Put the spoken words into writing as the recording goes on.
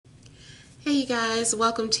Hey you guys,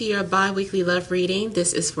 welcome to your bi-weekly love reading.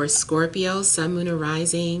 This is for Scorpio, Sun, Moon, and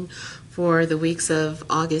Rising for the weeks of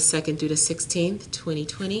August 2nd through the 16th,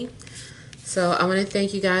 2020. So I want to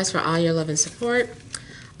thank you guys for all your love and support.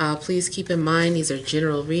 Please keep in mind these are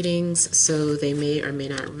general readings, so they may or may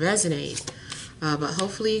not resonate, but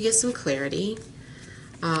hopefully you get some clarity.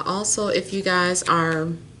 Also, if you guys are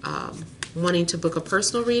wanting to book a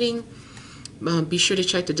personal reading, be sure to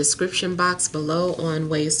check the description box below on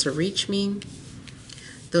ways to reach me.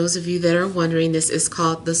 Those of you that are wondering, this is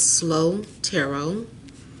called the Slow Tarot.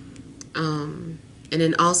 And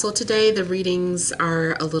then also today the readings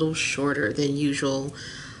are a little shorter than usual.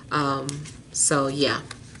 So yeah,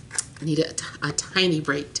 need a tiny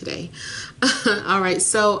break today. All right,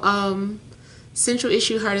 so central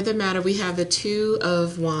issue, heart of the matter, we have the Two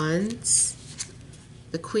of Wands,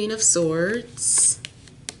 the Queen of Swords,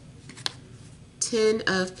 Ten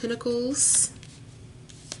of Pentacles,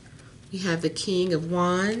 we have the King of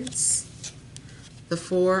Wands, the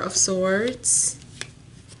Four of Swords,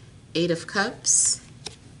 Eight of Cups,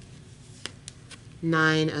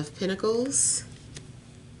 Nine of Pentacles,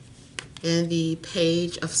 and the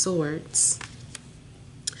Page of Swords.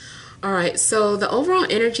 All right, so the overall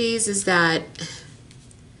energies is that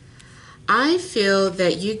I feel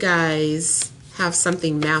that you guys have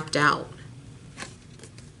something mapped out.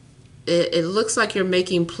 It looks like you're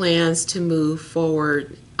making plans to move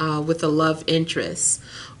forward with a love interest,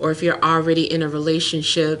 or if you're already in a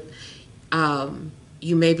relationship,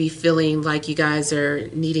 you may be feeling like you guys are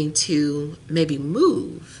needing to maybe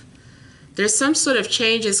move. There's some sort of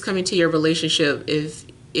changes coming to your relationship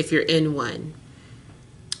if you're in one.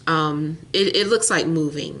 It looks like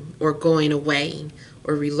moving or going away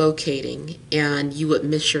or relocating, and you would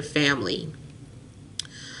miss your family.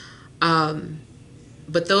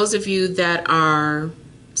 But those of you that are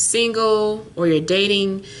single or you're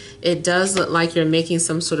dating, it does look like you're making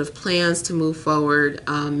some sort of plans to move forward.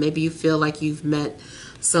 Maybe you feel like you've met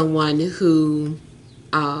someone who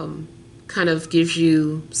kind of gives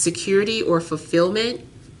you security or fulfillment.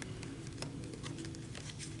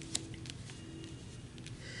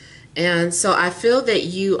 And so I feel that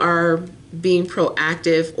you are being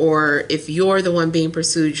proactive, or if you're the one being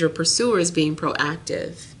pursued, your pursuer is being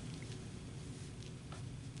proactive.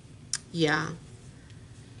 Yeah.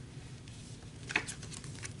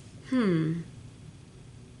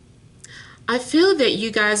 I feel that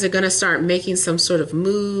you guys are going to start making some sort of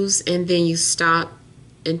moves, and then you stop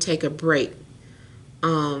and take a break.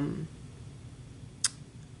 I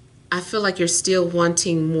feel like you're still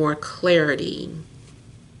wanting more clarity.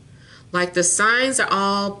 Like the signs are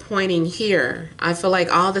all pointing here. I feel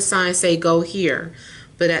like all the signs say go here,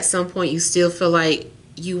 but at some point you still feel like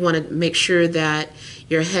you want to make sure that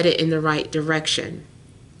you're headed in the right direction.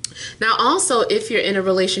 Now also, if you're in a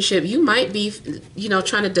relationship, you might be,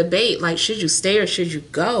 trying to debate, like, should you stay or should you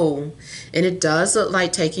go? And it does look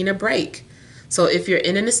like taking a break. So if you're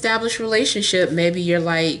in an established relationship, maybe you're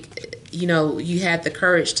like, you had the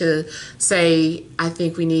courage to say, I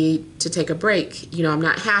think we need to take a break. I'm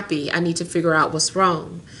not happy. I need to figure out what's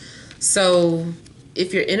wrong. So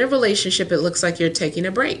if you're in a relationship, it looks like you're taking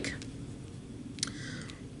a break.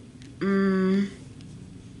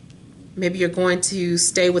 Maybe you're going to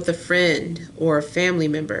stay with a friend or a family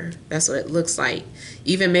member. That's what it looks like.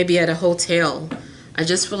 Even maybe at a hotel. I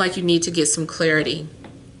just feel like you need to get some clarity.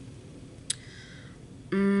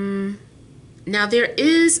 Now there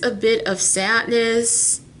is a bit of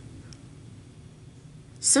sadness.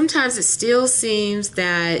 Sometimes it still seems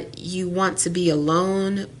that you want to be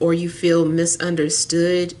alone, or you feel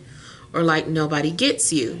misunderstood, or like nobody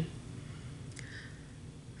gets you.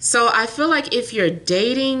 So I feel like if you're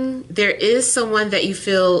dating, there is someone that you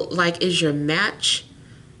feel like is your match,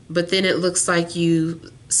 but then it looks like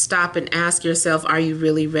you stop and ask yourself, are you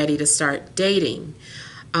really ready to start dating?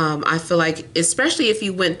 I feel like, especially if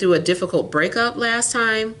you went through a difficult breakup last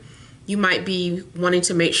time, you might be wanting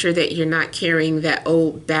to make sure that you're not carrying that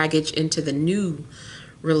old baggage into the new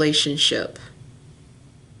relationship.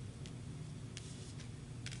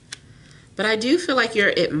 But I do feel like you're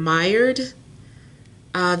admired.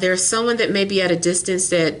 There's someone that may be at a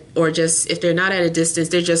distance or just, if they're not at a distance,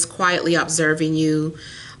 they're just quietly observing you.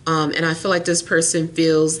 And I feel like this person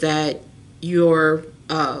feels that you're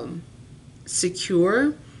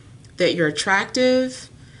secure, that you're attractive.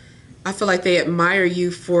 I feel like they admire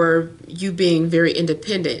you for you being very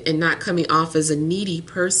independent and not coming off as a needy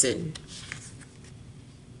person.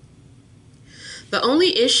 The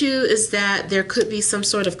only issue is that there could be some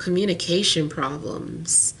sort of communication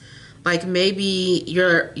problems. Like maybe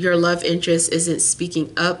your love interest isn't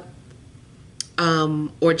speaking up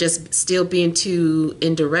or just still being too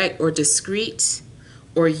indirect or discreet,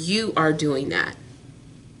 or you are doing that.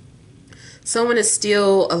 Someone is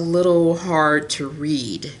still a little hard to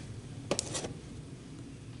read.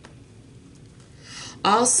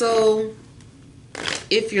 Also,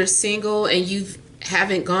 if you're single and you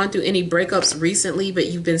haven't gone through any breakups recently, but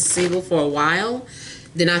you've been single for a while,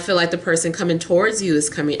 then I feel like the person coming towards you is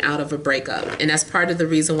coming out of a breakup. And that's part of the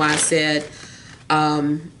reason why I said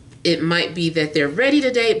it might be that they're ready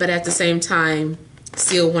to date, but at the same time,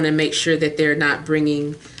 still want to make sure that they're not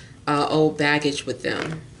bringing old baggage with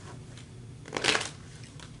them.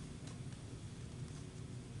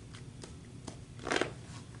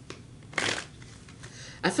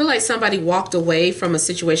 I feel like somebody walked away from a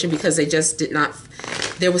situation because they just did not,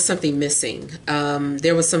 there was something missing.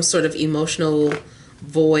 There was some sort of emotional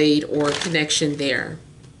void or connection there.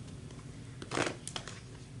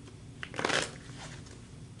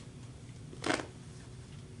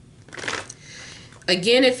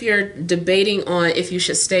 Again, if you're debating on if you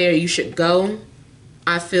should stay or you should go,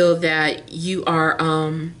 I feel that you are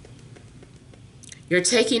you're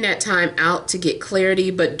taking that time out to get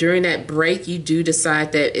clarity, but during that break, you do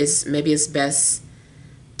decide that maybe it's best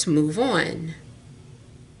to move on.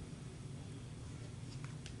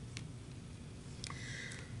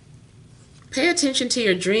 Pay attention to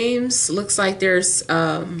your dreams. Looks like there's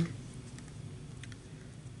some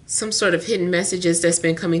sort of hidden messages that's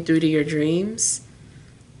been coming through to your dreams.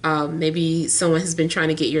 Maybe someone has been trying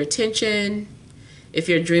to get your attention. If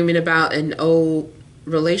you're dreaming about an old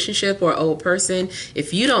relationship or old person,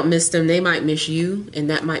 if you don't miss them, they might miss you, and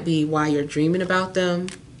that might be why you're dreaming about them.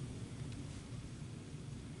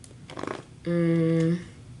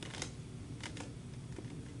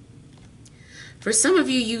 For some of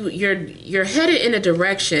you, you're headed in a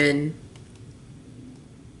direction,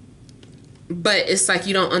 but it's like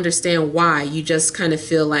you don't understand why. You just kind of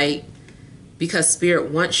feel like because Spirit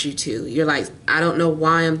wants you to. You're like, I don't know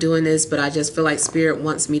why I'm doing this, but I just feel like Spirit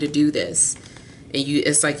wants me to do this. And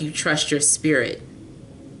it's like you trust your spirit.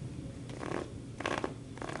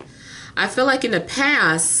 I feel like in the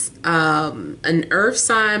past, an earth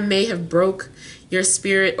sign may have broke your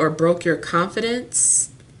spirit or broke your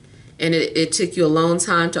confidence. And it took you a long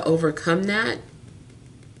time to overcome that.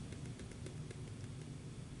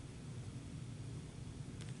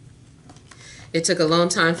 It took a long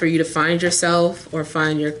time for you to find yourself or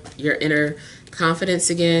find your inner confidence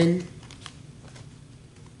again.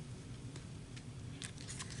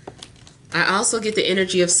 I also get the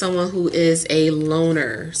energy of someone who is a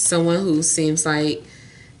loner, someone who seems like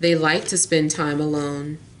they like to spend time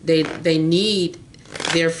alone. They need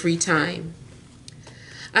their free time.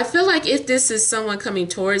 I feel like if this is someone coming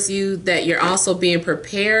towards you, that you're also being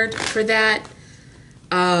prepared for that.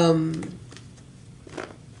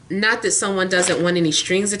 Not that someone doesn't want any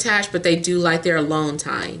strings attached, but they do like their alone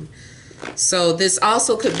time. So this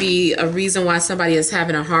also could be a reason why somebody is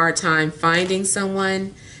having a hard time finding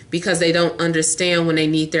someone, because they don't understand when they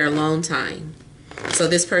need their alone time. So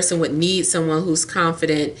this person would need someone who's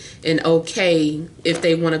confident and okay if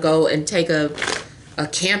they want to go and take a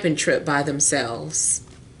camping trip by themselves.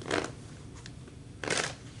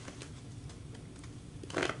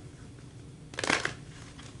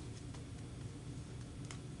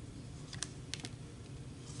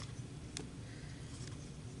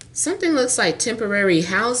 Something looks like temporary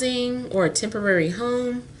housing or a temporary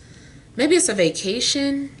home. Maybe it's a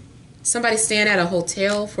vacation. Somebody staying at a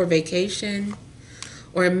hotel for vacation.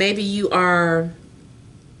 Or maybe you are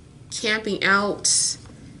camping out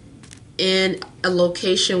in a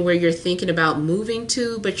location where you're thinking about moving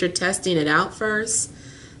to, but you're testing it out first.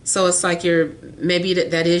 So it's like maybe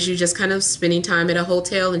that is you just kind of spending time at a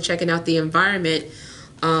hotel and checking out the environment,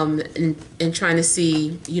 and trying to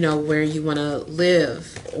see, where you want to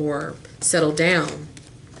live or settle down.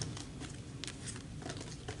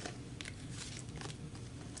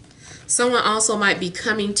 Someone also might be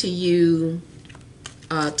coming to you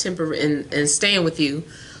and staying with you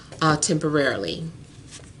temporarily.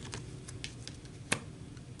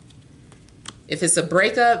 If it's a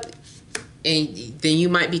breakup, then you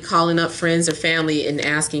might be calling up friends or family and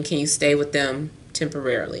asking, can you stay with them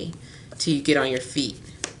temporarily till you get on your feet?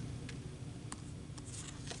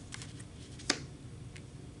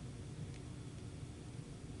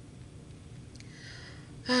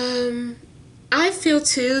 I feel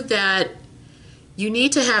too that you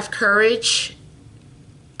need to have courage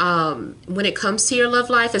when it comes to your love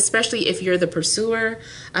life, especially if you're the pursuer.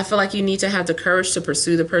 I feel like you need to have the courage to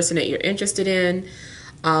pursue the person that you're interested in.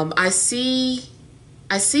 I see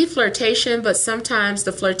flirtation, but sometimes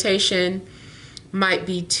the flirtation might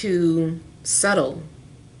be too subtle.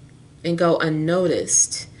 and go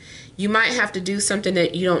unnoticed. You might have to do something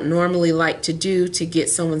that you don't normally like to do to get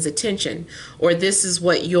someone's attention, or this is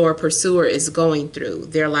what your pursuer is going through.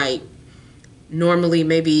 They're like normally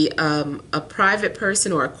maybe a private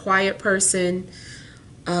person or a quiet person.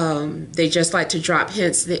 They just like to drop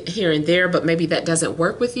hints here and there, but maybe that doesn't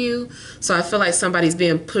work with you. So I feel like somebody's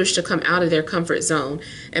being pushed to come out of their comfort zone.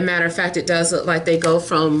 And matter of fact, it does look like they go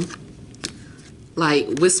from like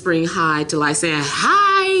whispering hi to like saying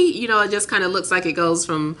hi. You know, it just kind of looks like it goes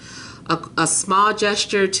from a small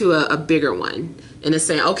gesture to a bigger one. And it's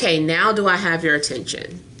saying, okay, now do I have your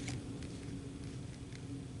attention?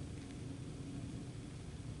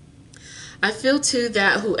 I feel too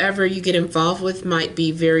that whoever you get involved with might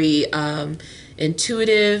be very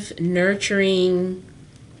intuitive, nurturing.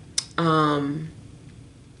 I'm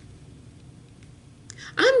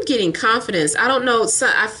getting confidence. I don't know.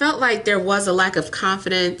 So I felt like there was a lack of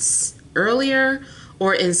confidence earlier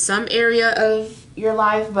or in some area of your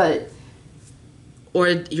life, or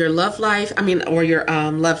your love life. I mean, or your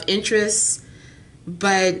love interests.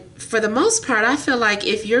 But for the most part, I feel like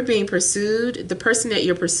if you're being pursued, the person that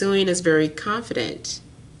you're pursuing is very confident.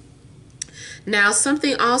 Now,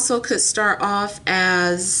 something also could start off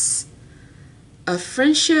as a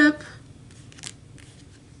friendship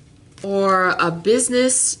or a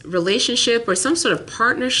business relationship or some sort of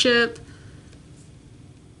partnership.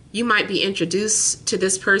 You might be introduced to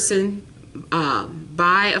this person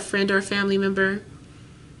by a friend or a family member.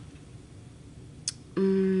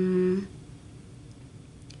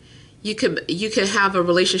 You could have a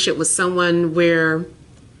relationship with someone where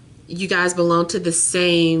you guys belong to the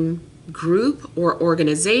same group or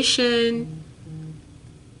organization.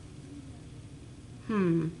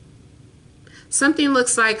 Something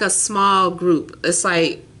looks like a small group. It's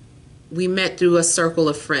like we met through a circle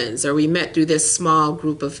of friends, or we met through this small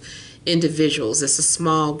group of individuals. It's a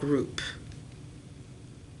small group.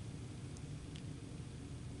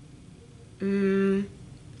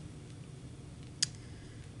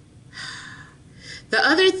 The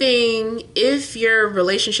other thing, if your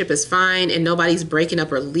relationship is fine and nobody's breaking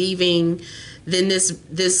up or leaving, then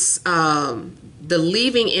the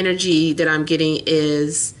leaving energy that I'm getting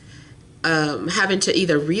is having to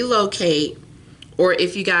either relocate, or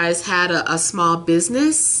if you guys had a small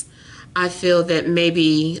business, I feel that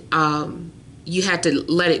maybe you had to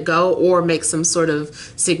let it go or make some sort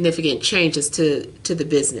of significant changes to the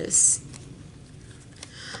business.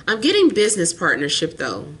 I'm getting business partnership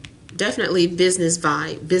though. Definitely business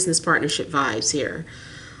partnership vibes here.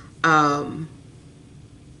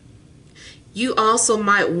 You also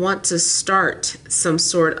might want to start some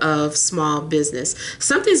sort of small business.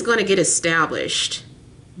 Something's going to get established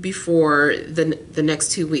before the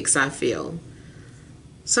next 2 weeks, I feel.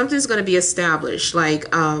 Something's going to be established, like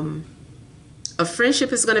a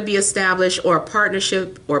friendship is going to be established, or a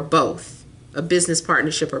partnership, or both. A business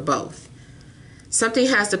partnership or both. Something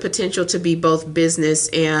has the potential to be both business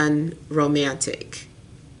and romantic.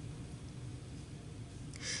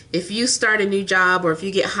 If you start a new job or if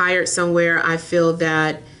you get hired somewhere, I feel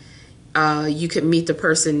that you could meet the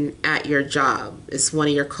person at your job. It's one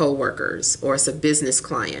of your coworkers, or it's a business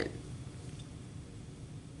client.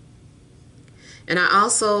 And I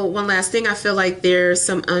also, one last thing, I feel like there's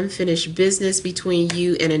some unfinished business between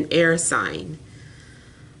you and an air sign.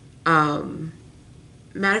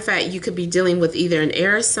 Matter of fact, you could be dealing with either an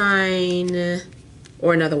air sign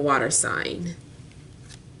or another water sign,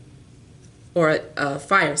 or a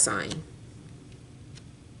fire sign.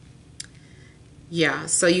 Yeah,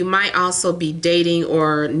 so you might also be dating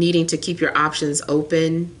or needing to keep your options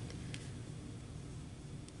open.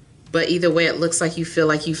 But either way, it looks like you feel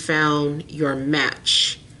like you found your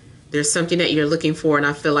match. There's something that you're looking for, and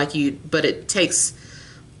I feel like but it takes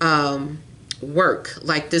work.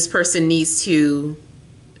 Like this person needs to,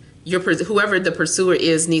 whoever the pursuer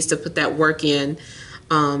is needs to put that work in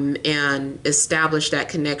and establish that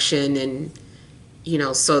connection, and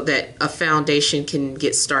so that a foundation can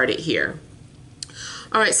get started here.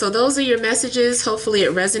 All right, so those are your messages. Hopefully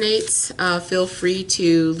it resonates. Feel free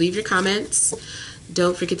to leave your comments.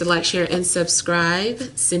 Don't forget to like, share, and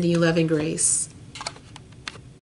subscribe. Sending you love and grace.